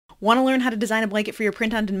Want to learn how to design a blanket for your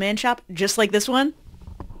print-on-demand shop just like this one?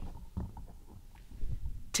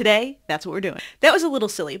 Today, that's what we're doing. That was a little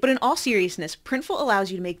silly, but in all seriousness, Printful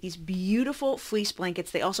allows you to make these beautiful fleece blankets.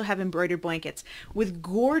 They also have embroidered blankets with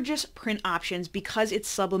gorgeous print options because it's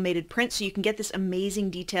sublimated print, so you can get this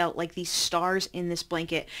amazing detail like these stars in this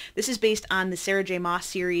blanket. This is based on the Sarah J. Maas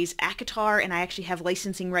series, Akatar, and I actually have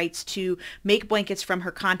licensing rights to make blankets from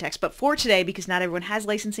her context. But for today, because not everyone has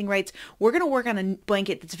licensing rights, we're going to work on a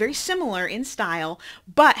blanket that's very similar in style,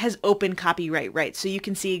 but has open copyright rights, so you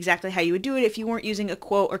can see exactly how you would do it if you weren't using a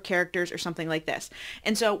quote or characters or something like this.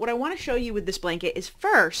 And so what I want to show you with this blanket is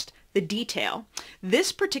first the detail.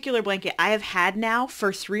 This particular blanket I have had now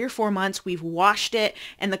for 3 or 4 months. We've washed it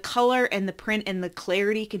and the color and the print and the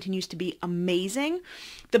clarity continues to be amazing.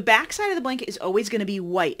 The back side of the blanket is always going to be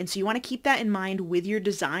white, and so you want to keep that in mind with your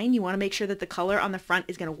design. You want to make sure that the color on the front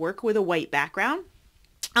is going to work with a white background.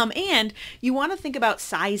 And you want to think about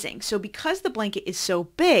sizing. So because the blanket is so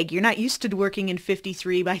big, you're not used to working in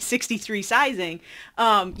 53 by 63 sizing,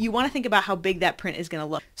 you want to think about how big that print is going to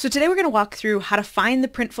look. So today we're going to walk through how to find the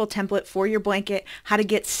Printful template for your blanket, how to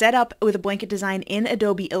get set up with a blanket design in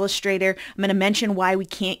Adobe Illustrator. I'm going to mention why we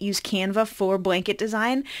can't use Canva for blanket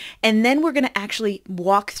design. And then we're going to actually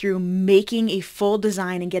walk through making a full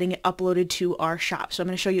design and getting it uploaded to our shop. So I'm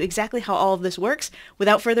going to show you exactly how all of this works.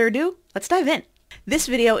 Without further ado, let's dive in. This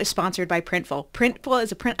video is sponsored by Printful. Printful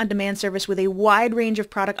is a print-on-demand service with a wide range of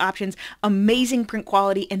product options, amazing print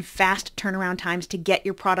quality, and fast turnaround times to get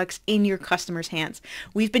your products in your customers' hands.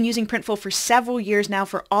 We've been using Printful for several years now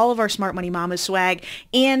for all of our Smart Money Mamas swag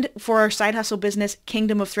and for our side hustle business,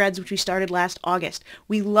 Kingdom of Threads, which we started last August.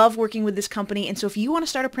 We love working with this company, and so if you want to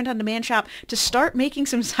start a print-on-demand shop to start making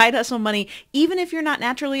some side hustle money, even if you're not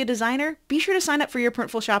naturally a designer, be sure to sign up for your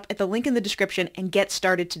Printful shop at the link in the description and get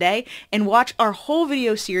started today and watch our whole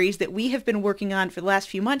video series that we have been working on for the last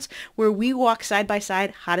few months where we walk side by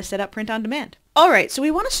side how to set up print on demand. Alright, so we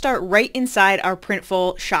want to start right inside our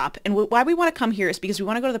Printful shop, and why we want to come here is because we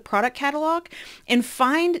want to go to the product catalog and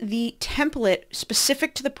find the template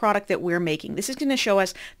specific to the product that we're making. This is going to show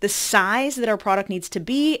us the size that our product needs to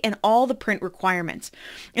be and all the print requirements.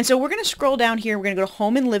 And so we're going to scroll down here, we're going to go to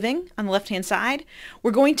Home and Living on the left hand side. We're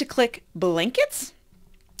going to click Blankets.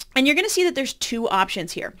 And you're going to see that there's 2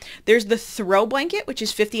 options here. There's the throw blanket, which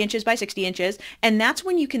is 50 inches by 60 inches, and that's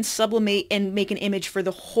when you can sublimate and make an image for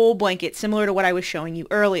the whole blanket, similar to what I was showing you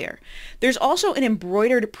earlier. There's also an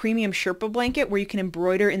embroidered premium Sherpa blanket where you can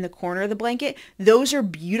embroider in the corner of the blanket. Those are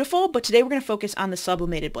beautiful, but today we're going to focus on the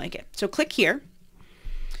sublimated blanket. So click here.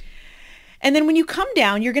 And then when you come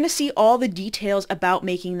down, you're going to see all the details about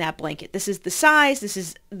making that blanket. This is the size, this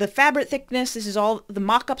is the fabric thickness, this is all the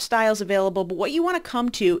mock-up styles available, but what you want to come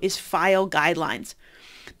to is file guidelines.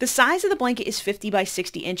 The size of the blanket is 50 by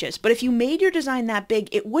 60 inches, but if you made your design that big,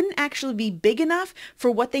 it wouldn't actually be big enough for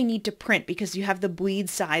what they need to print because you have the bleed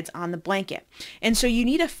sides on the blanket. And so you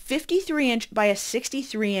need a 53 inch by a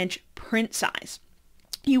 63 inch print size.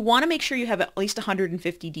 You want to make sure you have at least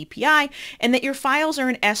 150 DPI and that your files are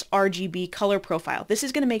an sRGB color profile. This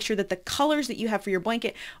is going to make sure that the colors that you have for your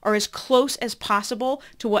blanket are as close as possible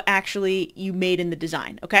to what actually you made in the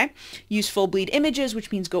design, okay? Use full bleed images,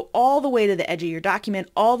 which means go all the way to the edge of your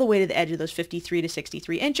document, all the way to the edge of those 53 to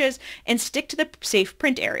 63 inches, and stick to the safe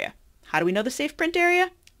print area. How do we know the safe print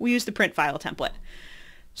area? We use the print file template.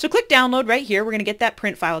 So click download right here. We're going to get that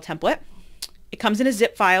print file template. It comes in a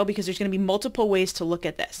zip file because there's going to be multiple ways to look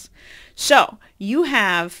at this. So you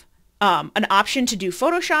have an option to do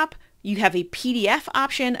Photoshop, you have a PDF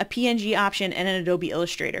option, a PNG option, and an Adobe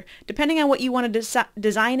Illustrator. Depending on what you want to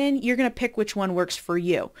design in, you're going to pick which one works for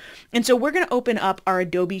you. And so we're going to open up our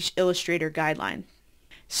Adobe Illustrator guideline.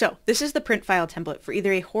 So this is the print file template for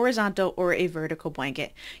either a horizontal or a vertical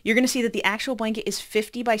blanket. You're going to see that the actual blanket is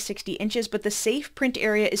 50 by 60 inches, but the safe print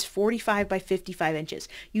area is 45 by 55 inches.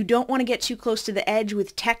 You don't want to get too close to the edge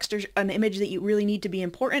with text or an image that you really need to be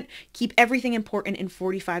important. Keep everything important in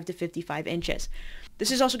 45 to 55 inches. This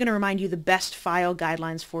is also going to remind you the best file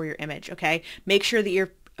guidelines for your image, okay? Make sure that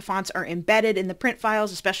your fonts are embedded in the print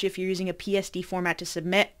files, especially if you're using a PSD format to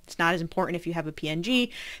submit. It's not as important if you have a PNG,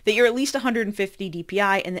 that you're at least 150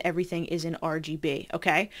 DPI and that everything is in RGB,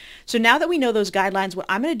 okay? So now that we know those guidelines, what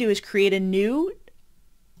I'm going to do is create a new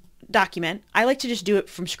document. I like to just do it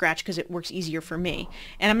from scratch because it works easier for me.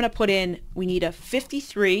 And I'm going to put in, we need a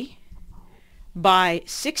 53 by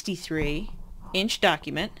 63 inch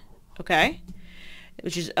document, okay?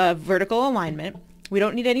 Which is a vertical alignment. We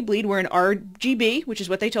don't need any bleed. We're in RGB, which is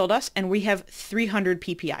what they told us, and we have 300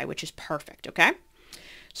 PPI, which is perfect, okay?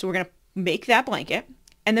 So we're going to make that blanket.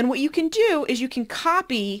 And then what you can do is you can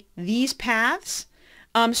copy these paths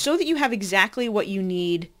so that you have exactly what you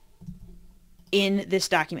need in this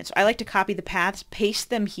document. So I like to copy the paths, paste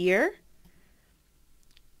them here,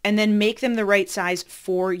 and then make them the right size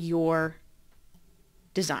for your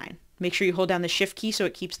design. Make sure you hold down the shift key so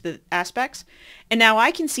it keeps the aspects. And now I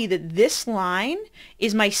can see that this line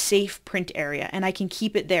is my safe print area, and I can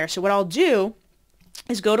keep it there. So what I'll do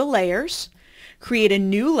is go to layers, create a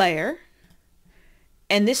new layer,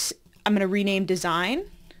 and this I'm going to rename design,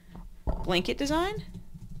 blanket design.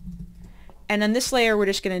 And then this layer we're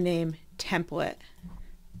just going to name template.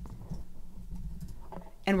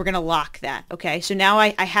 And we're going to lock that. Okay, so now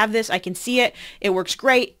I have this, I can see it, it works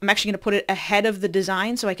great. I'm actually going to put it ahead of the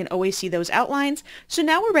design so I can always see those outlines. So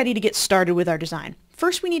now we're ready to get started with our design.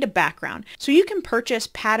 First, we need a background. So you can purchase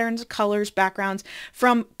patterns, colors, backgrounds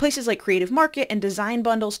from places like Creative Market and design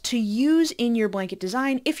bundles to use in your blanket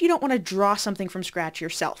design if you don't want to draw something from scratch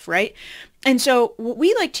yourself, right? And so what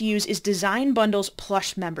we like to use is Design Bundles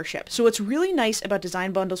Plus membership. So what's really nice about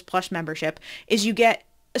Design Bundles Plus membership is you get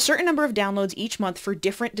a certain number of downloads each month for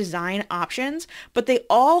different design options, but they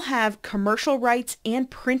all have commercial rights and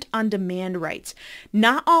print on demand rights.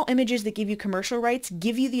 Not all images that give you commercial rights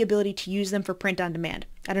give you the ability to use them for print on demand.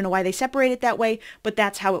 I don't know why they separate it that way, but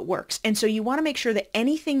that's how it works. And so you want to make sure that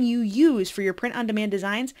anything you use for your print on demand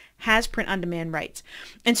designs has print on demand rights.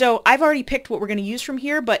 And so I've already picked what we're going to use from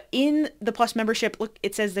here, but in the Plus membership, look,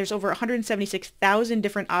 it says there's over 176,000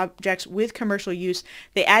 different objects with commercial use.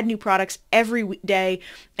 They add new products every day,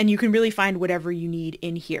 and you can really find whatever you need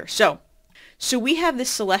in here. So we have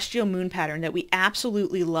this celestial moon pattern that we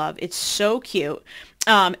absolutely love. It's so cute.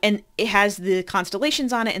 And it has the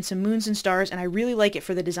constellations on it and some moons and stars, and I really like it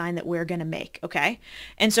for the design that we're going to make, okay?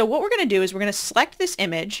 And so what we're going to do is we're going to select this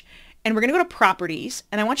image, and we're going to go to Properties,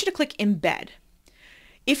 and I want you to click Embed.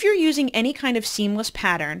 If you're using any kind of seamless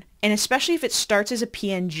pattern, and especially if it starts as a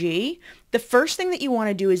PNG, the first thing that you want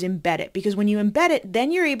to do is embed it, because when you embed it,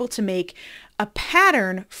 then you're able to make a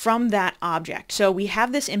pattern from that object. So we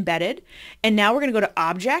have this embedded, and now we're going to go to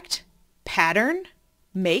Object, Pattern,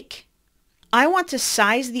 Make. I want to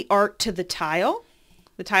size the art to the tile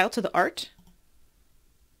to the art.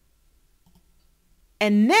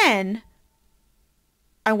 And then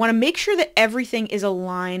I want to make sure that everything is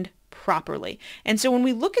aligned properly. And so when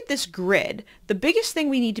we look at this grid, the biggest thing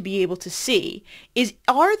we need to be able to see is,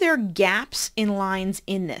 are there gaps in lines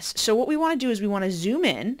in this? So what we want to do is we want to zoom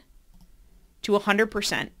in to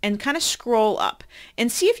 100% and kind of scroll up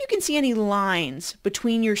and see if you can see any lines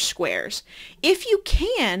between your squares. If you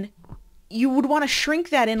can, you would want to shrink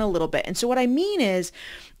that in a little bit. And so what I mean is,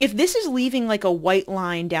 if this is leaving like a white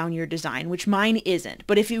line down your design, which mine isn't,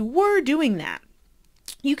 but if you were doing that,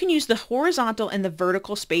 you can use the horizontal and the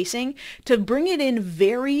vertical spacing to bring it in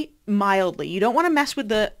very mildly. You don't want to mess with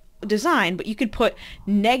the design, but you could put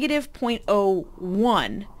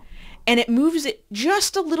 -0.01, and it moves it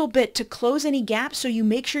just a little bit to close any gaps, so you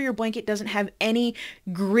make sure your blanket doesn't have any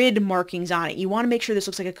grid markings on it. You want to make sure this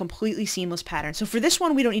looks like a completely seamless pattern. So for this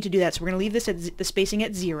one, we don't need to do that. So we're going to leave this at the spacing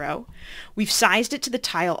at 0. We've sized it to the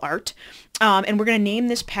tile art, and we're going to name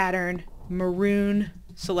this pattern Maroon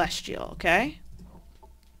Celestial, okay?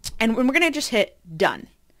 And we're going to just hit Done.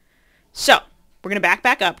 So we're going to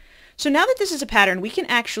back up. So now that this is a pattern, we can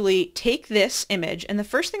actually take this image, and the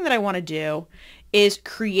first thing that I want to do is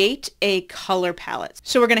create a color palette.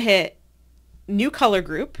 So we're going to hit New Color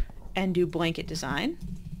Group and do Blanket Design,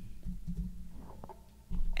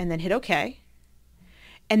 and then hit OK.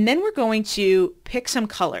 And then we're going to pick some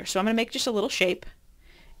color. So I'm going to make just a little shape,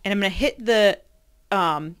 and I'm going to hit the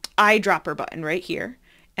eyedropper button right here.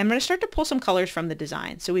 I'm going to start to pull some colors from the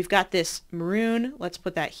design. So we've got this maroon. Let's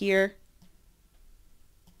put that here.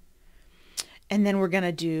 And then we're going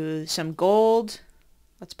to do some gold.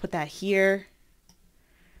 Let's put that here.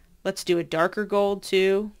 Let's do a darker gold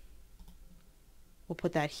too. We'll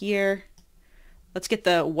put that here. Let's get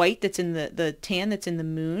the white that's in the tan that's in the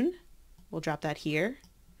moon. We'll drop that here.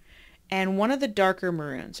 And one of the darker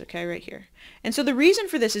maroons, okay, right here. And so the reason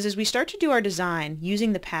for this is as we start to do our design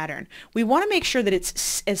using the pattern, we want to make sure that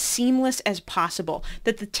it's as seamless as possible,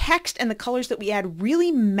 that the text and the colors that we add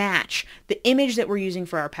really match the image that we're using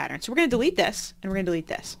for our pattern. So we're going to delete this, and we're going to delete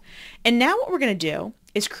this. And now what we're going to do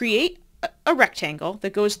is create a rectangle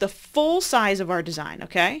that goes the full size of our design,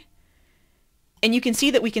 okay? And you can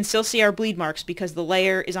see that we can still see our bleed marks because the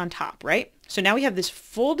layer is on top, right? So now we have this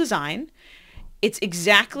full design. It's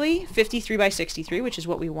exactly 53 by 63, which is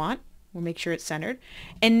what we want. We'll make sure it's centered.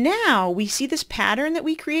 And now we see this pattern that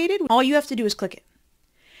we created. All you have to do is click it.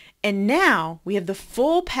 And now we have the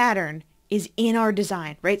full pattern is in our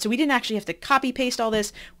design, right? So we didn't actually have to copy paste all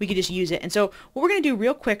this. We could just use it. And so what we're going to do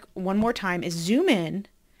real quick one more time is zoom in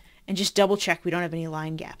and just double check we don't have any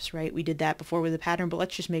line gaps, right? We did that before with the pattern, but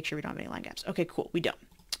let's just make sure we don't have any line gaps. Okay, cool, we don't.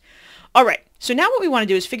 All right, so now what we want to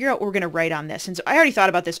do is figure out what we're going to write on this. And so I already thought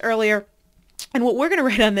about this earlier. And what we're going to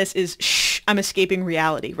write on this is, shh, I'm escaping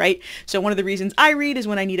reality, right? So one of the reasons I read is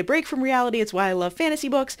when I need a break from reality. It's why I love fantasy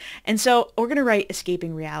books. And so we're going to write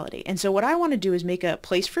escaping reality. And so what I want to do is make a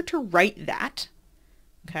place for it to write that.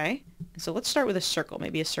 Okay. And so let's start with a circle.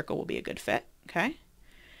 Maybe a circle will be a good fit. Okay.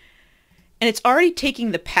 And it's already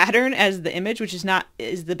taking the pattern as the image, which is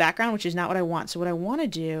the background, which is not what I want. So what I want to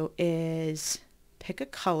do is pick a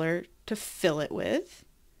color to fill it with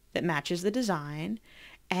that matches the design.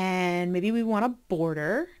 And maybe we want a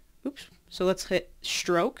border. Oops. So let's hit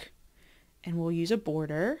stroke and we'll use a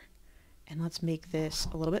border. And let's make this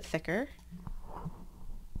a little bit thicker.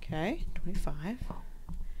 Okay, 25.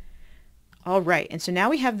 All right, and so now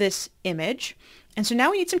we have this image. And so now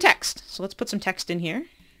we need some text. So let's put some text in here.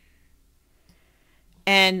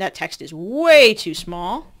 And that text is way too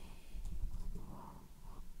small.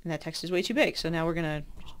 And that text is way too big. So now we're going to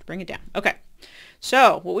just bring it down. Okay,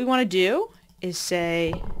 so what we want to do is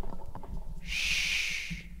say,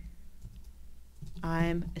 shh,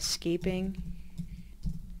 I'm escaping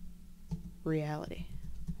reality.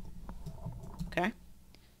 Okay?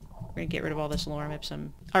 We're going to get rid of all this lorem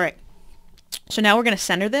ipsum. All right. So now we're going to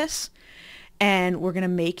center this, and we're going to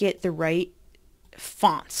make it the right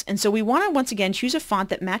fonts. And so we want to, once again, choose a font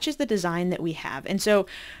that matches the design that we have. And so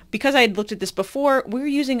because I had looked at this before, we were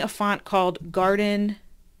using a font called Garden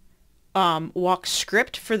Walk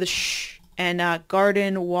Script for the shh, and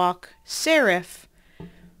Garden Walk Serif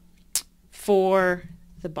for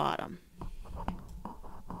the bottom.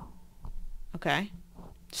 Okay,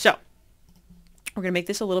 so we're going to make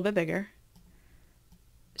this a little bit bigger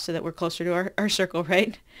so that we're closer to our circle,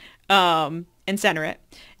 right? And center it.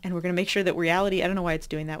 And we're going to make sure that reality, I don't know why it's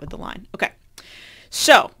doing that with the line. Okay,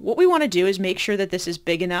 so what we want to do is make sure that this is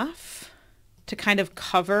big enough to kind of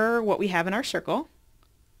cover what we have in our circle.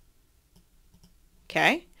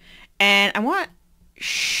 Okay. And I want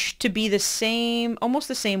shh to be the same, almost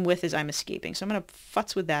the same width as I'm escaping. So I'm going to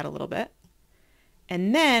futz with that a little bit.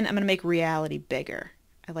 And then I'm going to make reality bigger.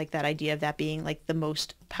 I like that idea of that being like the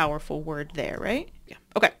most powerful word there, right? Yeah.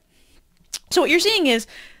 Okay. So what you're seeing is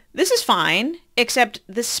this is fine, except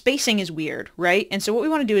the spacing is weird, right? And so what we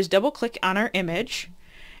want to do is double click on our image,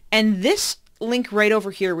 and this link right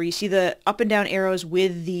over here where you see the up and down arrows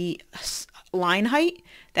with the line height,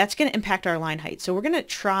 that's going to impact our line height. So we're going to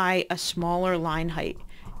try a smaller line height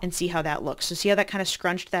and see how that looks. So see how that kind of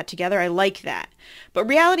scrunched that together? I like that. But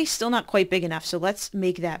reality's still not quite big enough, so let's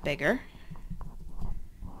make that bigger.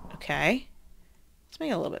 Okay. Let's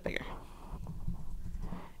make it a little bit bigger.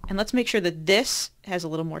 And let's make sure that this has a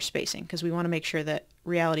little more spacing because we want to make sure that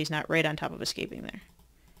reality's not right on top of escaping there.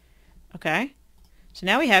 Okay. So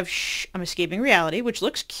now we have shh, I'm escaping reality, which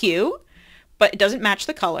looks cute, but it doesn't match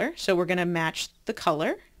the color. So we're going to match the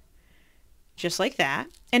color just like that.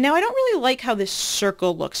 And now I don't really like how this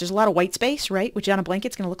circle looks. There's a lot of white space, right? Which on a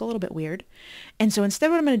blanket's going to look a little bit weird. And so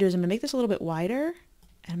instead what I'm going to do is I'm going to make this a little bit wider,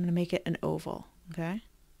 and I'm going to make it an oval. Okay.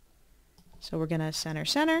 So we're going to center.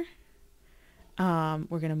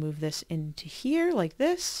 We're going to move this into here like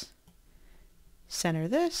this. Center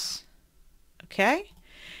this. Okay.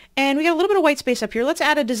 And we got a little bit of white space up here. Let's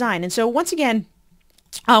add a design. And so once again,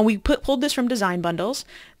 we pulled this from Design Bundles.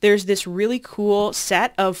 There's this really cool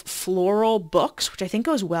set of floral books, which I think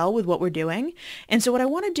goes well with what we're doing. And so what I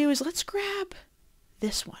want to do is let's grab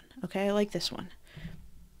this one. Okay, I like this one.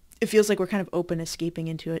 It feels like we're kind of open escaping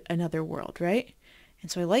into another world, right? And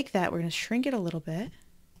so I like that. We're going to shrink it a little bit.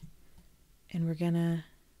 And we're going to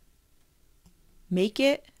make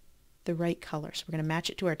it the right color. So we're going to match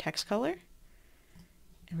it to our text color.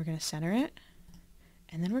 And we're going to center it.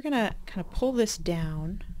 And then we're going to kind of pull this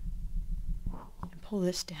down and pull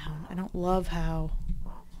this down. I don't love how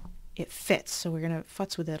it fits, so we're going to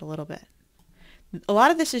futz with it a little bit. A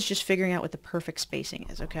lot of this is just figuring out what the perfect spacing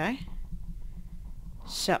is, okay?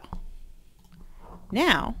 So,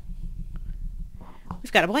 now,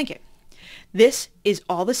 we've got a blanket. This is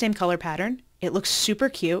all the same color pattern. It looks super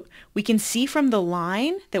cute. We can see from the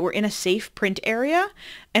line that we're in a safe print area,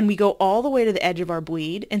 and we go all the way to the edge of our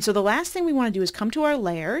bleed. And so the last thing we want to do is come to our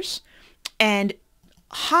layers and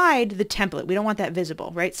hide the template. We don't want that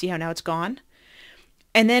visible, right? See how now it's gone?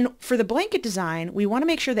 And then for the blanket design, we want to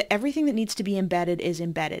make sure that everything that needs to be embedded is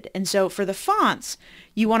embedded. And so for the fonts,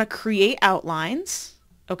 you want to create outlines,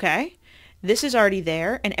 okay? This is already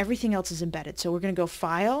there, and everything else is embedded. So we're going to go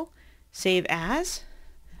File, Save As,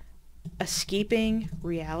 Escaping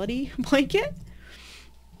Reality blanket.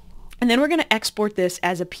 And then we're going to export this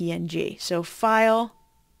as a PNG. So File,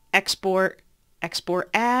 Export, export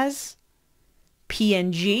as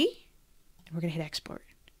PNG, and we're going to hit export.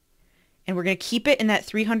 And we're going to keep it in that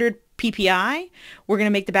 300 ppi. We're going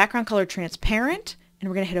to make the background color transparent, and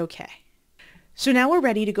we're going to hit OK. So now we're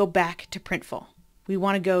ready to go back to Printful. We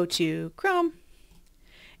want to go to Chrome,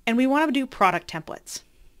 and we want to do product templates.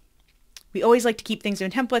 We always like to keep things in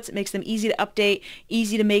templates. It makes them easy to update,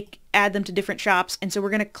 easy to add them to different shops. And so we're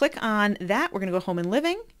going to click on that. We're going to go Home and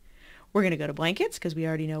Living. We're going to go to Blankets because we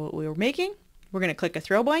already know what we were making. We're going to click a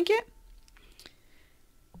throw blanket.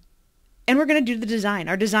 And we're going to do the design.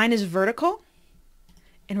 Our design is vertical.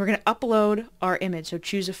 And we're going to upload our image. So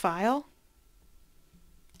choose a file.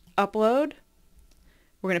 Upload.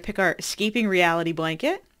 We're going to pick our Escaping Reality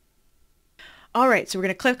blanket. All right, so we're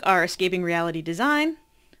going to click our Escaping Reality design.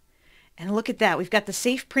 And look at that. We've got the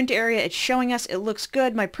safe print area. It's showing us it looks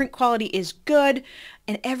good. My print quality is good.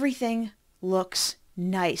 And everything looks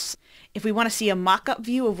nice. If we want to see a mock-up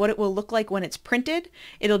view of what it will look like when it's printed,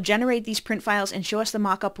 it'll generate these print files and show us the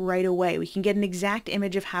mock-up right away. We can get an exact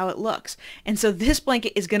image of how it looks. And so this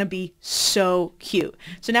blanket is going to be so cute.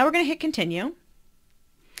 So now we're going to hit continue.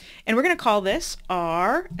 And we're going to call this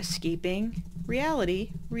our Escaping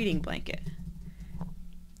Reality reading blanket.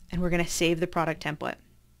 And we're going to save the product template.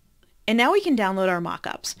 And now we can download our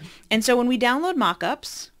mockups. And so when we download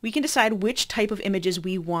mockups, we can decide which type of images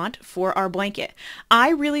we want for our blanket. I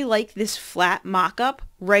really like this flat mockup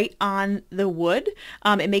right on the wood.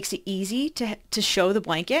 It makes it easy to show the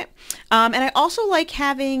blanket. And I also like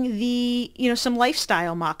having the, some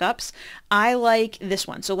lifestyle mockups. I like this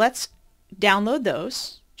one. So let's download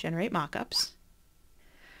those, generate mockups.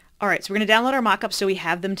 All right, so we're going to download our mockups so we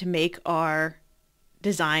have them to make our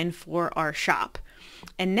design for our shop.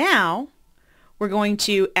 And now we're going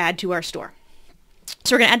to add to our store.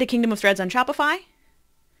 So we're going to add to Kingdom of Threads on Shopify.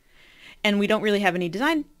 And we don't really have any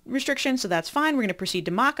design restrictions, so that's fine. We're going to proceed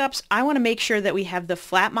to mockups. I want to make sure that we have the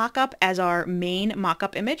flat mockup as our main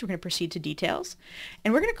mockup image. We're going to proceed to details.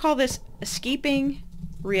 And we're going to call this Escaping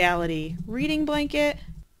Reality Reading Blanket.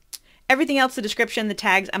 Everything else, the description, the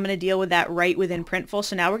tags, I'm going to deal with that right within Printful.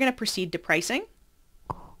 So now we're going to proceed to pricing.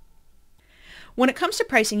 When it comes to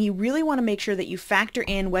pricing, you really want to make sure that you factor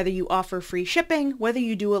in whether you offer free shipping, whether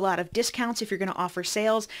you do a lot of discounts if you're going to offer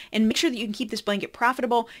sales, and make sure that you can keep this blanket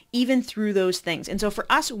profitable even through those things. And so for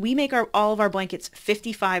us, we make all of our blankets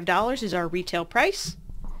 $55 is our retail price.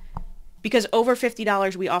 Because over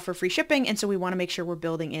 $50 we offer free shipping, and so we want to make sure we're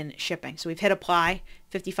building in shipping. So we've hit apply,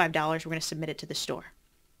 $55, we're going to submit it to the store.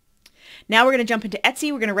 Now we're going to jump into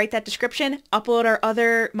Etsy. We're going to write that description, upload our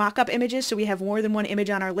other mock-up images so we have more than one image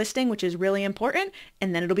on our listing, which is really important,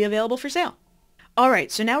 and then it'll be available for sale. All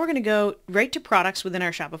right, so now we're going to go right to products within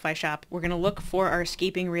our Shopify shop. We're going to look for our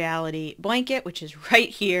Escaping Reality blanket, which is right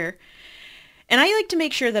here. And I like to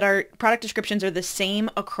make sure that our product descriptions are the same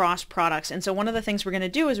across products. And so one of the things we're going to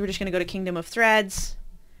do is we're just going to go to Kingdom of Threads,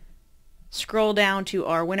 scroll down to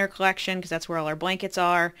our winter collection because that's where all our blankets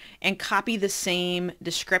are, and copy the same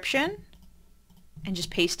description and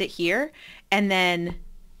just paste it here, and then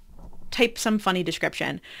type some funny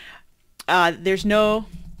description. There's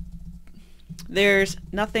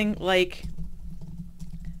nothing like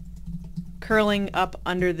curling up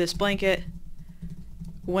under this blanket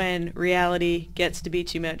when reality gets to be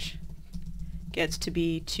too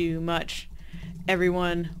much.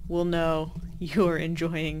 Everyone will know you're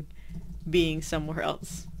enjoying being somewhere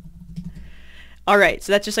else. All right,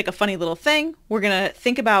 so that's just like a funny little thing. We're going to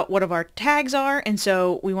think about what of our tags are, and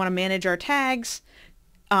so we want to manage our tags.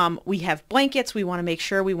 We have blankets. We want to make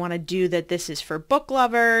sure we want to do that this is for book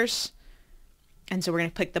lovers. And so we're going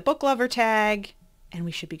to click the book lover tag, and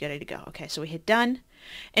we should be good to go. Okay, so we hit done.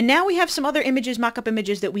 And now we have some other images, mock-up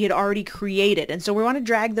images that we had already created. And so we want to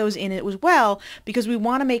drag those in as well because we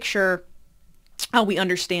want to make sure we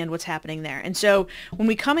understand what's happening there. And so when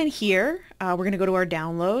we come in here, we're going to go to our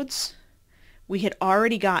downloads. We had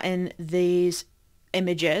already gotten these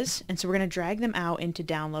images, and so we're going to drag them out into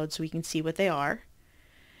downloads so we can see what they are.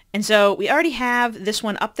 And so we already have this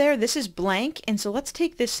one up there. This is blank, and so let's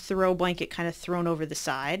take this throw blanket kind of thrown over the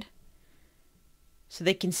side so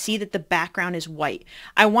they can see that the background is white.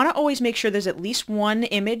 I want to always make sure there's at least one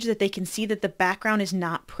image that they can see that the background is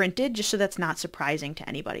not printed, just so that's not surprising to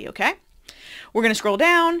anybody, okay? We're going to scroll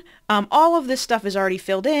down. All of this stuff is already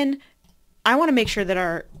filled in. I want to make sure that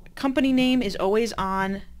our company name is always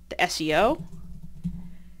on the SEO.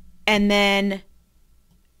 And then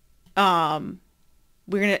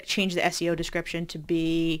we're going to change the SEO description to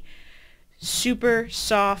be super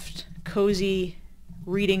soft, cozy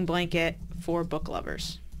reading blanket for book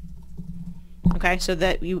lovers. Okay, so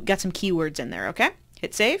that you got some keywords in there, okay?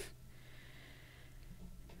 Hit save.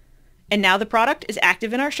 And now the product is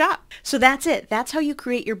active in our shop. So that's it. That's how you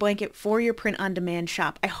create your blanket for your print-on-demand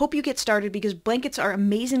shop. I hope you get started because blankets are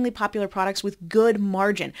amazingly popular products with good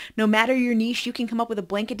margin. No matter your niche, you can come up with a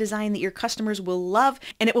blanket design that your customers will love,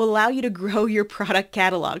 and it will allow you to grow your product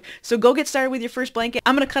catalog. So go get started with your first blanket.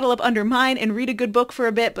 I'm going to cuddle up under mine and read a good book for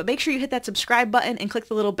a bit, but make sure you hit that subscribe button and click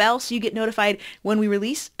the little bell so you get notified when we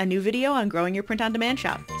release a new video on growing your print-on-demand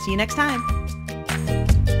shop. See you next time.